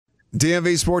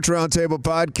DMV Sports Roundtable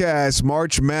Podcast,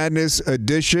 March Madness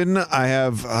edition. I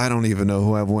don't even know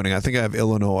who I have winning. I think I have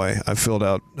Illinois. I filled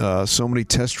out so many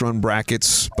test run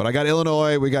brackets, but I got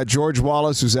Illinois. We got George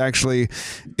Wallace, who's actually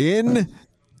in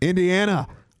Indiana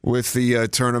with the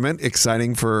tournament.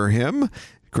 Exciting for him.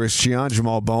 Cichon,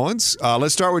 Jamal, Bowens.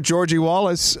 Let's start with Georgie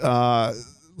Wallace.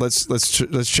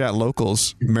 Let's chat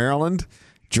locals. Maryland.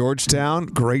 Georgetown,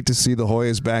 great to see the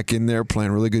Hoyas back in there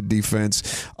playing really good defense.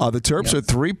 The Terps are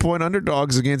 3-point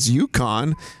underdogs against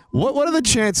UConn. What are the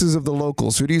chances of the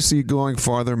locals? Who do you see going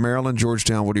farther? Maryland,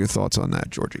 Georgetown. What are your thoughts on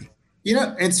that, Georgie? You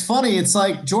know, it's funny. It's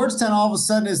like Georgetown all of a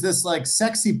sudden is this like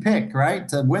sexy pick, right,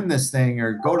 to win this thing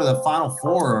or go to the Final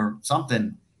Four or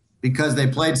something because they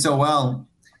played so well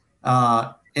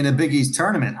in a Big East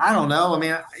tournament. I don't know. I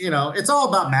mean, it's all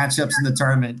about matchups in the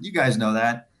tournament. You guys know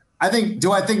that.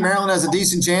 Do I think Maryland has a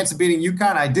decent chance of beating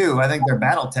UConn? I do. I think they're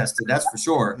battle tested. That's for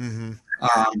sure.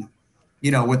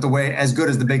 Mm-hmm. With the way as good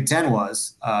as the Big Ten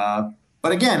was.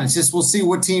 But again, it's just we'll see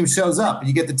what team shows up.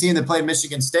 You get the team that played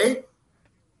Michigan State,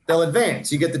 they'll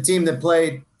advance. You get the team that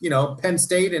played, Penn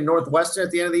State and Northwestern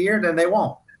at the end of the year, then they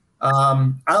won't.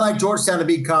 I like Georgetown to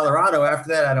beat Colorado. After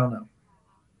that, I don't know.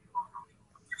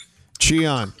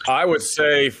 Cichon. I would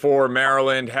say for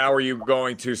Maryland, how are you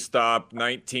going to stop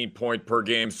 19-point per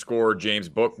game scorer James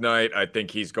Bouknight? I think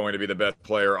he's going to be the best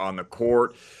player on the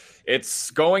court.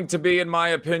 It's going to be, in my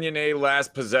opinion, a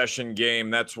last possession game.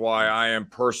 That's why I am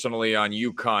personally on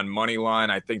UConn money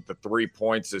line. I think the 3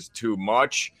 points is too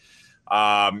much.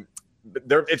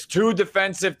 It's two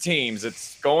defensive teams.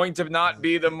 It's going to not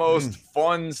be the most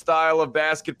fun style of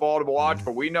basketball to watch,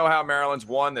 but we know how Maryland's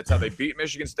won. That's how they beat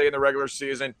Michigan State in the regular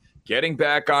season. Getting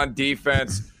back on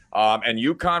defense, and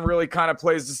UConn really kind of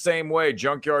plays the same way,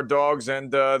 junkyard dogs,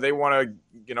 and they want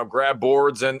to, grab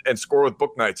boards and score with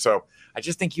Bouknight. So I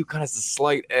just think UConn has a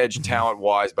slight edge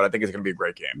talent-wise, but I think it's going to be a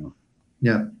great game.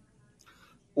 Yeah.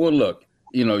 Well, look,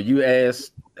 you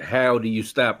asked how do you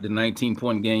stop the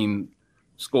 19-point game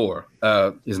score?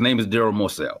 His name is Daryl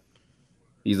Morcell.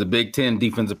 He's a Big Ten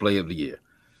Defensive Player of the Year.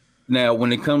 Now,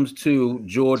 when it comes to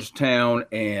Georgetown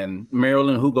and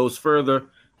Maryland, who goes further?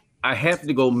 I have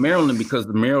to go Maryland because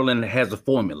Maryland has a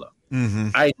formula. Mm-hmm.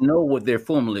 I know what their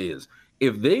formula is.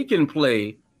 If they can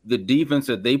play the defense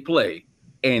that they play,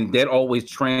 and that always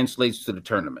translates to the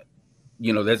tournament.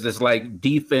 That's just like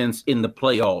defense in the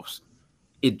playoffs.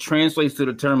 It translates to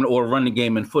the tournament or running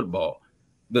game in football.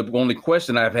 The only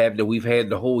question I've had that we've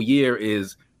had the whole year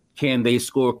is, can they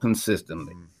score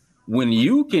consistently? When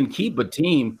you can keep a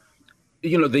team,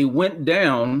 they went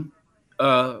down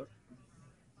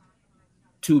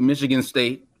to Michigan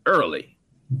State early.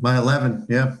 By 11,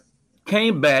 yeah.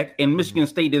 Came back, and Michigan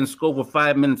State didn't score for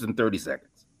 5 minutes and 30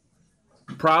 seconds.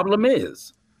 Problem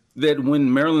is that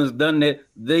when Maryland's done that,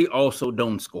 they also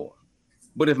don't score.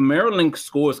 But if Maryland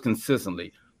scores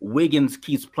consistently, Wiggins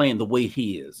keeps playing the way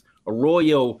he is,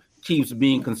 Arroyo keeps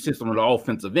being consistent on the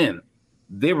offensive end,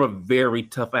 they're a very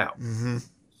tough out. Mm-hmm.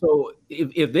 So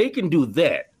if they can do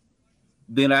that,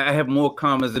 then I have more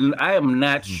confidence. And I am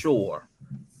not sure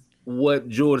what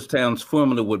Georgetown's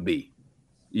formula would be.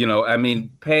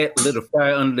 Pat lit a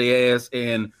fire under their ass,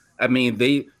 and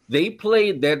they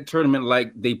played that tournament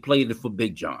like they played it for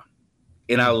Big John.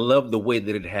 And I love the way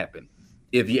that it happened.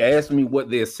 If you ask me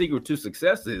what their secret to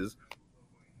success is,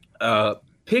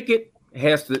 Pickett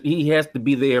has to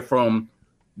be there from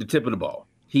the tip of the ball.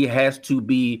 He has to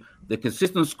be the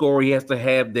consistent scorer. He has to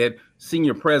have that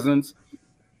senior presence.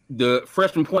 The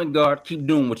freshman point guard, keep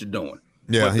doing what you're doing.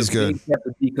 Yeah, but he's good. They have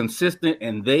to be consistent,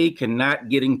 and they cannot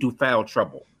get into foul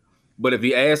trouble. But if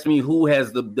you ask me who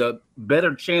has the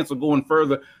better chance of going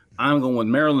further, I'm going with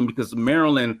Maryland because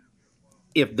Maryland,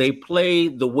 if they play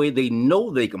the way they know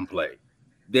they can play,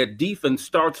 their defense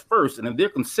starts first, and if they're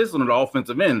consistent on the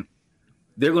offensive end,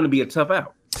 they're going to be a tough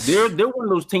out. They're one of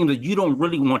those teams that you don't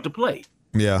really want to play.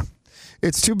 Yeah.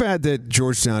 It's too bad that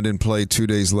Georgetown didn't play 2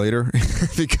 days later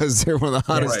because they're one of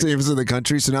the hottest teams in the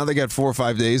country. So now they got 4 or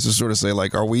 5 days to sort of say,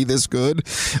 like, are we this good?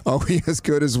 Are we as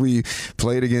good as we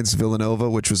played against Villanova,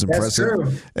 which was impressive? That's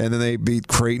true. And then they beat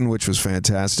Creighton, which was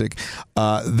fantastic.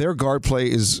 Their guard play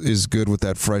is good with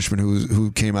that freshman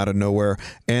who came out of nowhere.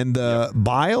 And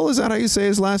Bile, is that how you say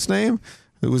his last name?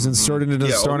 It was inserted into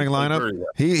the starting lineup.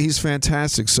 He's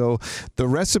fantastic. So the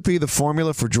recipe, the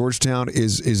formula for Georgetown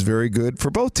is very good for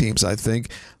both teams, I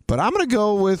think. But I'm going to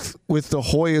go with the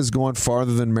Hoyas going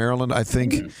farther than Maryland. I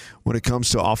think when it comes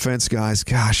to offense, guys,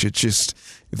 gosh, it's just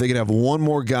if they could have one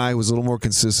more guy who's a little more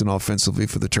consistent offensively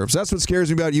for the Terps. That's what scares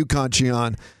me about UConn,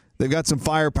 Cichon. They've got some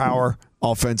firepower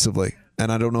offensively,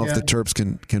 and I don't know if the Terps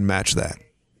can match that.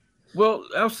 Well,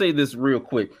 I'll say this real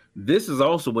quick. This is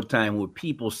also a time where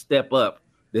people step up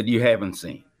that you haven't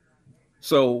seen.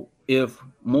 So if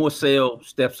Morsell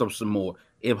steps up some more,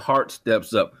 if Hart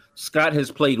steps up, Scott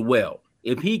has played well.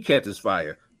 If he catches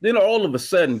fire, then all of a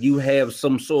sudden you have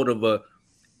some sort of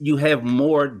you have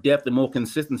more depth and more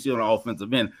consistency on the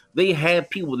offensive end. They have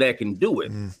people that can do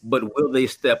it, but will they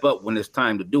step up when it's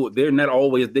time to do it? They're not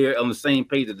always there on the same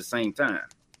page at the same time.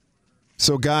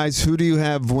 So, guys, who do you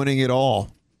have winning it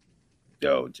all?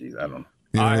 Oh, geez, I don't know.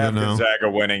 I have Gonzaga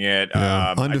winning it.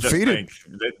 Yeah. Undefeated. I just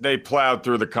think they plowed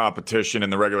through the competition in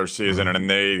the regular season, and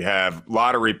they have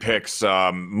lottery picks,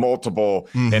 multiple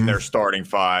in their starting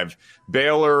five.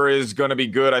 Baylor is going to be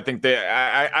good. I think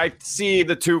I see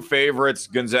the two favorites,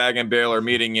 Gonzaga and Baylor,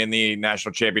 meeting in the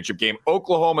national championship game.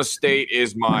 Oklahoma State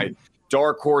is my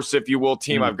dark horse, if you will,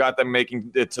 team. I've got them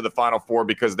making it to the Final Four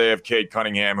because they have Cade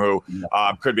Cunningham, who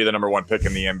could be the number one pick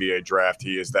in the NBA draft.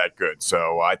 He is that good.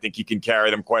 So I think he can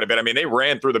carry them quite a bit. I mean, they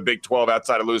ran through the Big 12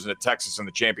 outside of losing to Texas in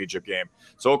the championship game.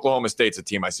 So Oklahoma State's a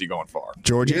team I see going far.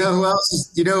 Georgia? You know who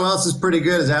else is pretty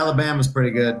good? Is Alabama's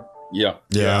pretty good. Yeah.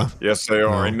 Yes, they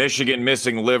are. And Michigan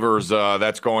missing livers,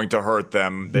 that's going to hurt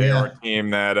them. They are a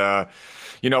team that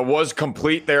was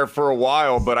complete there for a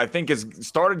while, but I think it's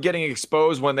started getting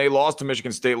exposed when they lost to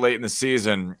Michigan State late in the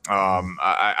season.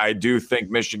 I do think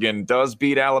Michigan does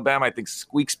beat Alabama. I think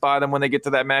squeaks by them when they get to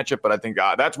that matchup, but I think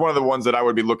that's one of the ones that I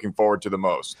would be looking forward to the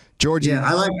most. Georgia.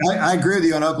 Yeah, I agree with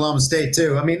you on Oklahoma State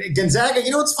too. I mean, Gonzaga,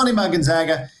 you know what's funny about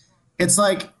Gonzaga? It's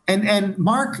like, and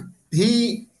Mark,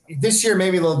 this year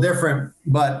maybe a little different,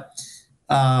 but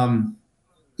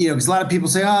because a lot of people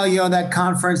say, that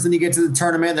conference, then you get to the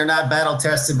tournament, they're not battle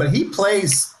tested, but he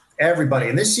plays everybody.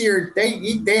 And this year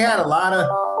they had a lot of,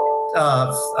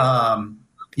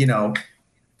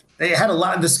 they had a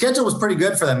lot. The schedule was pretty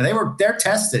good for them, and they're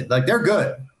tested. Like they're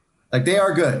good. Like they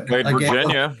are good. Played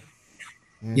Virginia.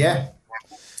 Yeah,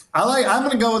 I'm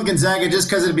going to go with Gonzaga just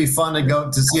because it'd be fun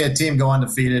to see a team go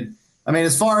undefeated. I mean,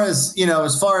 as far as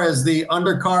the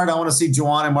undercard, I want to see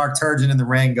Juwan and Mark Turgeon in the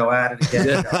ring go at it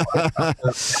again.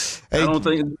 I don't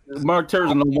think Mark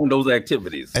Turgeon don't want those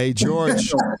activities. Hey,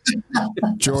 George,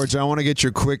 I want to get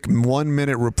your quick 1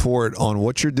 minute report on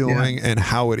what you're doing and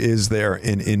how it is there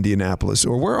in Indianapolis.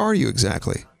 Or where are you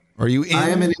exactly? Are you in? I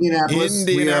am in Indianapolis.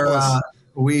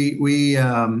 We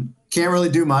can't really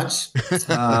do much.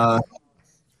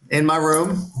 In my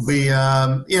room, we,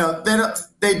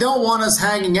 they don't want us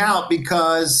hanging out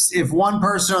because if one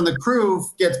person on the crew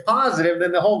gets positive,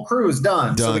 then the whole crew is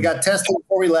done. So we got tested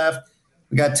before we left.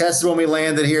 We got tested when we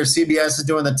landed here. CBS is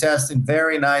doing the testing.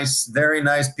 Very nice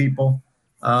people.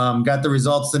 Got the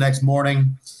results the next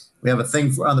morning. We have a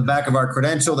thing on the back of our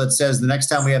credential that says the next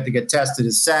time we have to get tested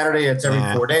is Saturday. It's every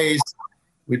 4 days.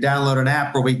 We download an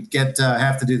app where we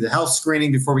have to do the health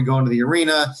screening before we go into the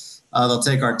arena. They'll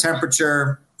take our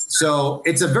temperature. So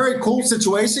it's a very cool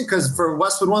situation because for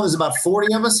Westwood One, there's about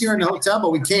 40 of us here in the hotel,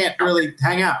 but we can't really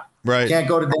hang out. Right. Can't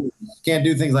go to dinner. Can't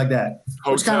do things like that.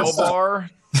 Hotel bar?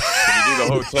 Can you do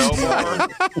the hotel bar?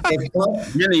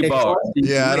 Mini bar.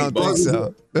 Yeah, I don't think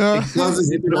so.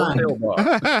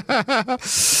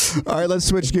 All right, let's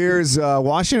switch gears.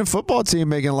 Washington football team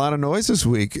making a lot of noise this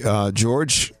week.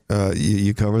 George,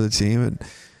 you cover the team, and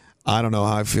I don't know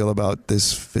how I feel about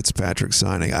this Fitzpatrick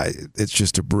signing. It's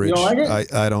just a bridge. You don't like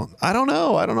it? I don't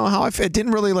know. I don't know how it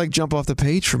didn't really jump off the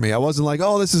page for me. I wasn't like,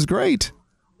 oh, this is great.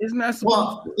 Isn't that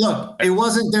well? Look, it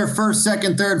wasn't their first,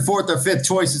 second, third, fourth, or fifth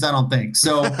choices. I don't think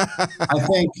so.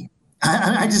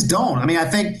 I just don't. I mean, I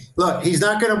think. Look, he's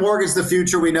not going to mortgage the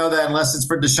future. We know that unless it's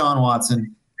for Deshaun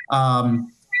Watson.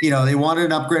 They wanted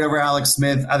an upgrade over Alex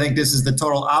Smith. I think this is the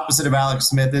total opposite of Alex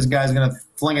Smith. This guy's going to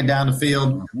fling it down the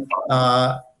field.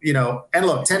 And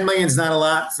look, $10 million is not a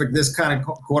lot for this kind of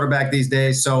quarterback these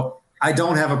days. So I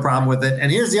don't have a problem with it.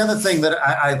 And here's the other thing that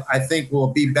I think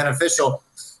will be beneficial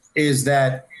is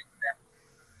that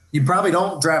you probably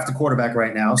don't draft a quarterback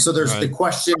right now. So there's the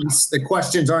questions. The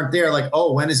questions aren't there like,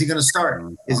 oh, when is he going to start?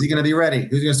 Is he going to be ready?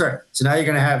 Who's going to start? So now you're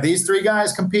going to have these three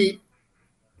guys compete.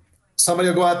 Somebody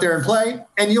will go out there and play,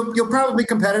 and you'll probably be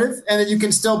competitive, and then you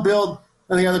can still build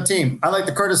on the other team. I like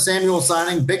the Curtis Samuel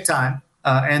signing big time.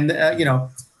 I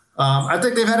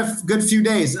think they've had a good few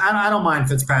days. I don't mind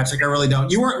Fitzpatrick. I really don't.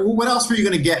 What else were you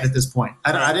going to get at this point?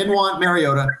 I didn't want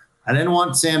Mariota. I didn't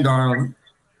want Sam Darnold.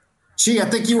 I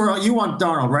think you want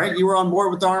Darnold, right? You were on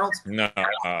board with Darnold? No,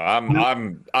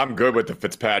 I'm good with the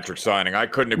Fitzpatrick signing. I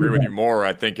couldn't agree with you more.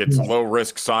 I think it's low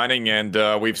risk signing, and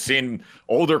we've seen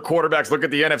older quarterbacks. Look at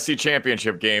the NFC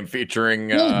Championship game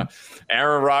featuring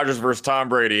Aaron Rodgers versus Tom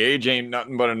Brady. Age ain't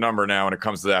nothing but a number now when it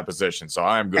comes to that position. So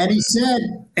I am good. And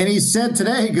he said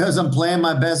today, he goes, "I'm playing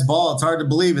my best ball." It's hard to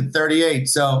believe at 38,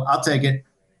 so I'll take it.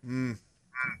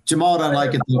 Jamal doesn't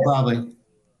like it though, probably.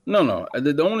 No.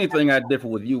 The only thing I differ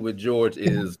with you with George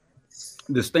is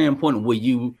the standpoint where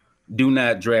you do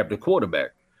not draft a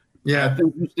quarterback. Yeah. I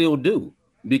think you still do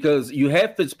because you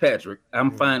have Fitzpatrick.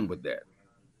 I'm fine with that.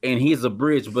 And he's a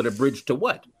bridge, but a bridge to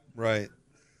what? Right.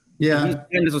 Yeah. He's not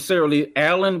necessarily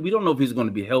Allen. We don't know if he's going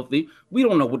to be healthy. We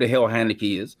don't know what the hell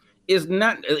Heineke is. It's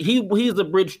not he's a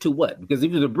bridge to what? Because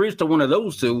if he's a bridge to one of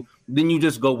those two, then you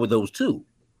just go with those two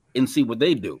and see what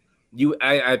they do.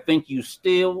 I think you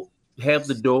still have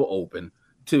the door open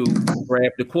to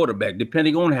draft the quarterback,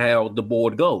 depending on how the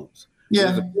board goes. Yeah.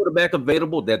 If there's a quarterback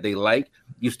available that they like,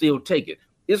 you still take it.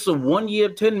 It's a 1 year,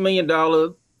 $10 million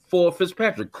for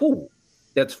Fitzpatrick. Cool.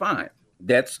 That's fine.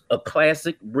 That's a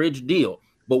classic bridge deal.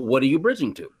 But what are you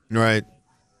bridging to? Right.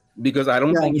 Because I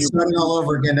don't think you're starting all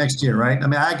over again next year, right? I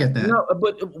mean, I get that. No,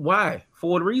 but why? For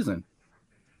what reason?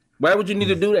 Why would you need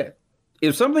to do that?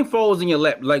 If something falls in your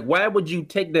lap, like why would you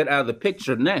take that out of the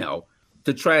picture now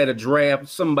to try to draft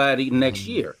somebody next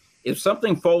year? If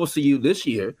something falls to you this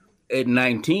year at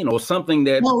 19 or something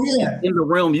that in the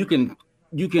realm you can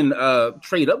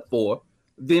trade up for,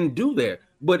 then do that.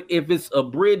 But if it's a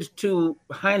bridge to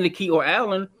Heineke or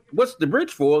Allen, what's the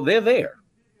bridge for? They're there.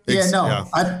 No,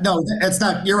 that's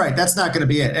not. You're right. That's not going to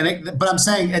be it. But I'm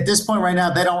saying at this point right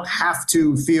now, they don't have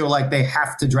to feel like they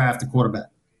have to draft a quarterback.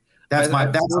 That's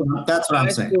what I'm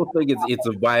saying. I still think it's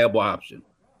a viable option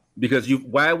because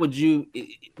why would you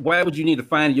need to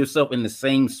find yourself in the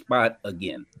same spot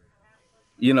again?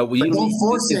 You know, don't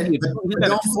force it.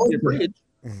 Don't force it.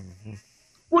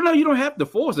 Well, no, you don't have to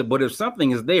force it. But if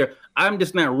something is there, I'm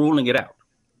just not ruling it out.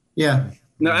 Yeah.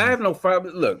 Now I have no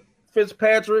problem. Look,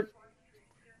 Fitzpatrick.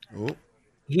 Ooh.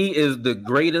 He is the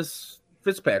greatest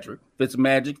Fitzpatrick,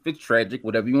 Fitzmagic, Fitztragic,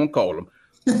 whatever you want to call him.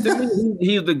 To me,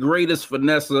 he's the greatest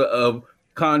finesser of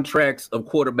contracts of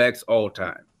quarterbacks all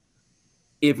time.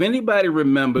 If anybody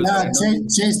remembers,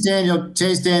 Chase Daniel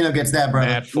gets that, brother.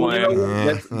 Matt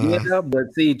Flynn.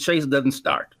 But see, Chase doesn't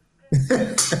start.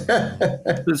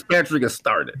 Fitzpatrick has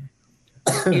started.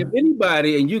 If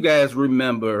anybody, and you guys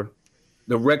remember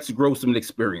the Rex Grossman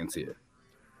experience here.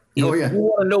 If you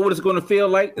want to know what it's going to feel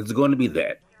like, it's going to be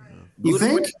that. You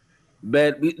think?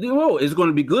 It's going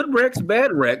to be good Rex,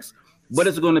 bad Rex, but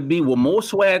it's going to be with more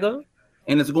swagger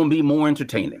and it's going to be more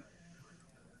entertaining.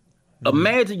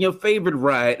 Imagine your favorite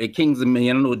ride at Kings of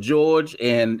Million. I know George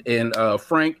and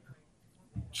Frank,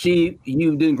 you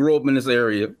didn't grow up in this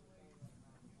area.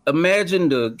 Imagine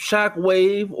the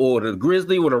Shockwave or the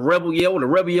Grizzly or the Rebel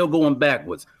Yell going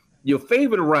backwards. Your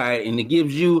favorite ride, and it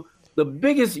gives you the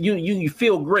biggest, you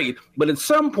feel great, but at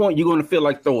some point you're going to feel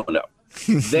like throwing up.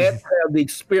 That's how the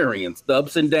experience, the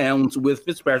ups and downs with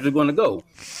Fitzpatrick are going to go.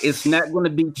 It's not going to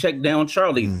be check down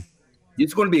Charlie.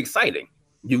 It's going to be exciting.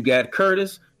 You've got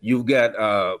Curtis, you've got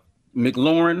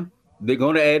McLaurin. They're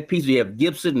going to add pieces. You have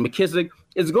Gibson and McKissick.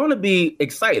 It's going to be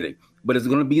exciting, but it's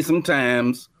going to be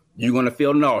sometimes you're going to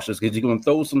feel nauseous because you're going to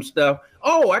throw some stuff.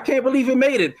 Oh, I can't believe he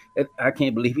made it. I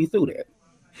can't believe he threw that.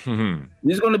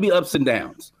 There's going to be ups and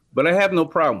downs. But I have no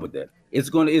problem with that. It's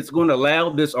going to allow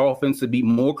this offense to be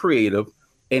more creative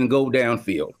and go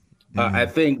downfield. I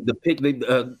think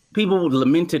people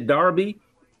lamented Darby.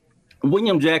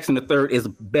 William Jackson III is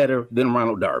better than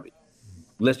Ronald Darby.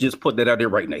 Let's just put that out there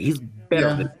right now. He's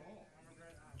better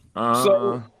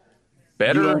than.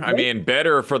 Better? I mean,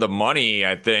 better for the money.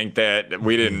 I think that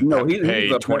we didn't have to pay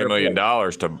 $20 million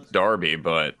to Darby,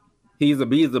 but he's a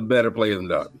better player than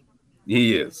Darby.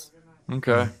 He is.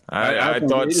 Okay. I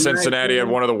thought Cincinnati had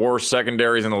one of the worst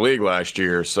secondaries in the league last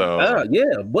year. So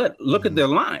but look at their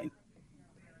line.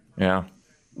 Yeah.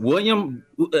 William,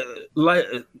 you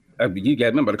got to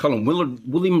remember to call him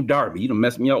William Darby. You done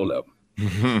messed me all up.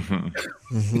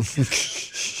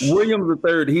 Williams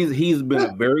III, he's been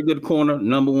a very good corner,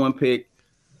 number one pick.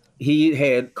 He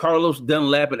had Carlos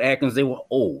Dunlap at Atkins. They were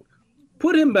old.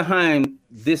 Put him behind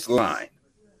this line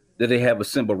that they have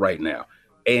assembled right now.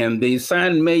 And they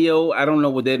signed Mayo. I don't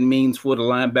know what that means for the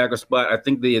linebacker spot. I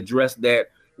think they addressed that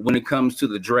when it comes to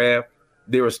the draft.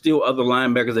 There are still other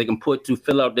linebackers they can put to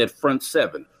fill out that front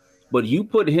seven. But you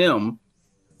put him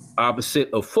opposite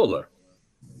of Fuller.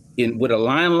 With a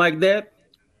line like that,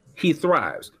 he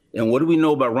thrives. And what do we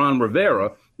know about Ron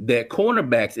Rivera? That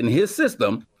cornerbacks in his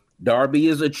system, Darby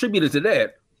is attributed to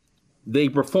that, they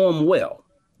perform well.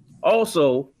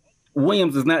 Also,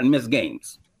 Williams does not miss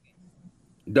games.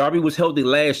 Darby was healthy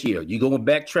last year. You go and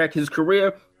backtrack his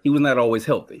career, he was not always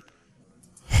healthy.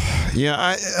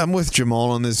 Yeah, I'm with Jamal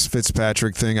on this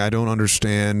Fitzpatrick thing. I don't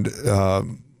understand.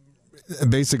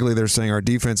 Basically, they're saying our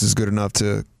defense is good enough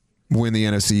to win the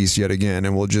NFC East yet again,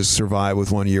 and we'll just survive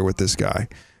with 1 year with this guy.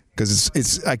 because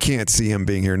it's I can't see him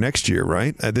being here next year,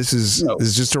 right? This is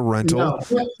just a rental. No.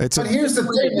 But here's the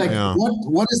thing: like,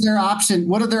 what is their option?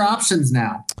 What are their options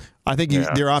now? I think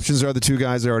their options are the two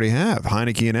guys they already have,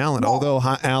 Heineke and Allen. Although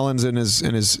Allen's in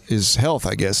his health,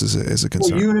 I guess, is a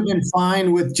concern. Well, you would have been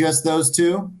fine with just those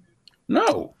two?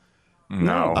 No.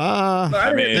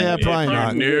 I mean, probably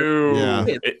not.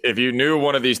 If you knew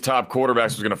one of these top quarterbacks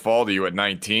was going to fall to you at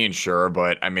 19, sure.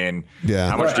 But I mean,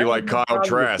 how much do you like Kyle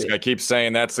Trask? I keep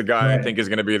saying that's the guy I think is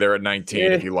going to be there at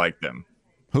 19 if you like them.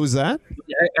 Who's that?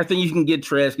 I think you can get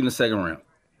Trask in the second round.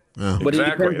 But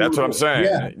exactly, that's what I'm saying.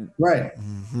 Yeah, right.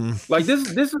 Mm-hmm. Like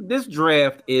this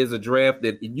draft is a draft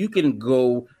that you can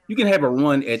have a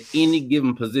run at any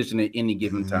given position at any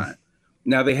given time.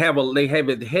 Now they have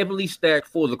it heavily stacked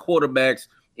for the quarterbacks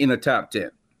in the top 10,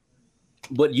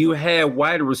 but you have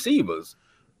wide receivers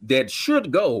that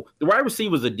should go. The wide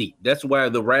receivers are deep. That's why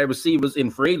the wide receivers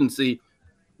in free agency,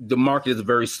 the market is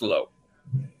very slow.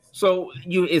 So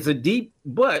it's a deep,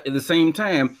 but at the same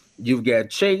time, you've got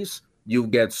Chase,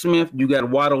 you've got Smith, you got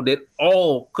Waddle that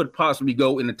all could possibly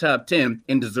go in the top 10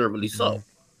 and deservedly so.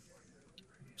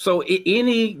 So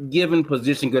any given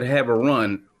position could have a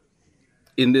run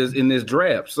in this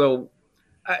draft. So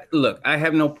I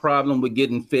have no problem with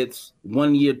getting Fitz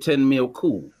 1 year, $10 million,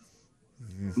 cool.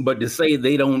 But to say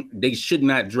they should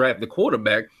not draft the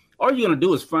quarterback, all you're going to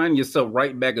do is find yourself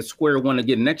right back at square one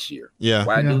again next year. Yeah.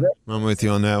 Why do that? I'm with you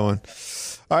on that one.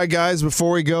 All right, guys,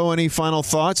 before we go, any final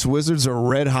thoughts? Wizards are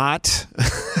red hot.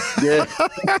 Yeah.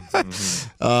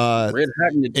 Red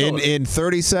hot in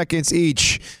 30 seconds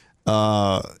each.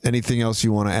 Anything else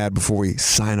you want to add before we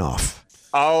sign off?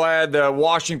 I'll add the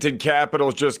Washington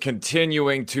Capitals just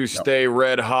continuing to stay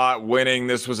red hot, winning.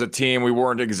 This was a team we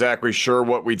weren't exactly sure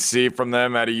what we'd see from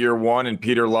them out of year one in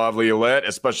Peter Laviolette,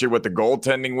 especially with the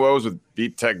goaltending woes with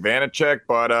Vitek Vanacek.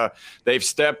 But they've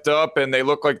stepped up, and they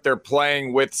look like they're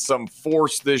playing with some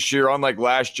force this year, unlike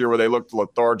last year where they looked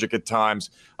lethargic at times.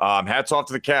 Hats off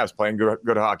to the Cavs playing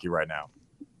good hockey right now.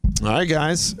 All right,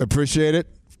 guys. Appreciate it.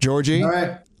 Georgie. All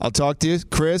right. I'll talk to you.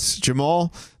 Chris,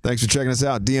 Jamal, thanks for checking us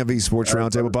out. DMV Sports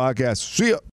Roundtable Podcast. See ya.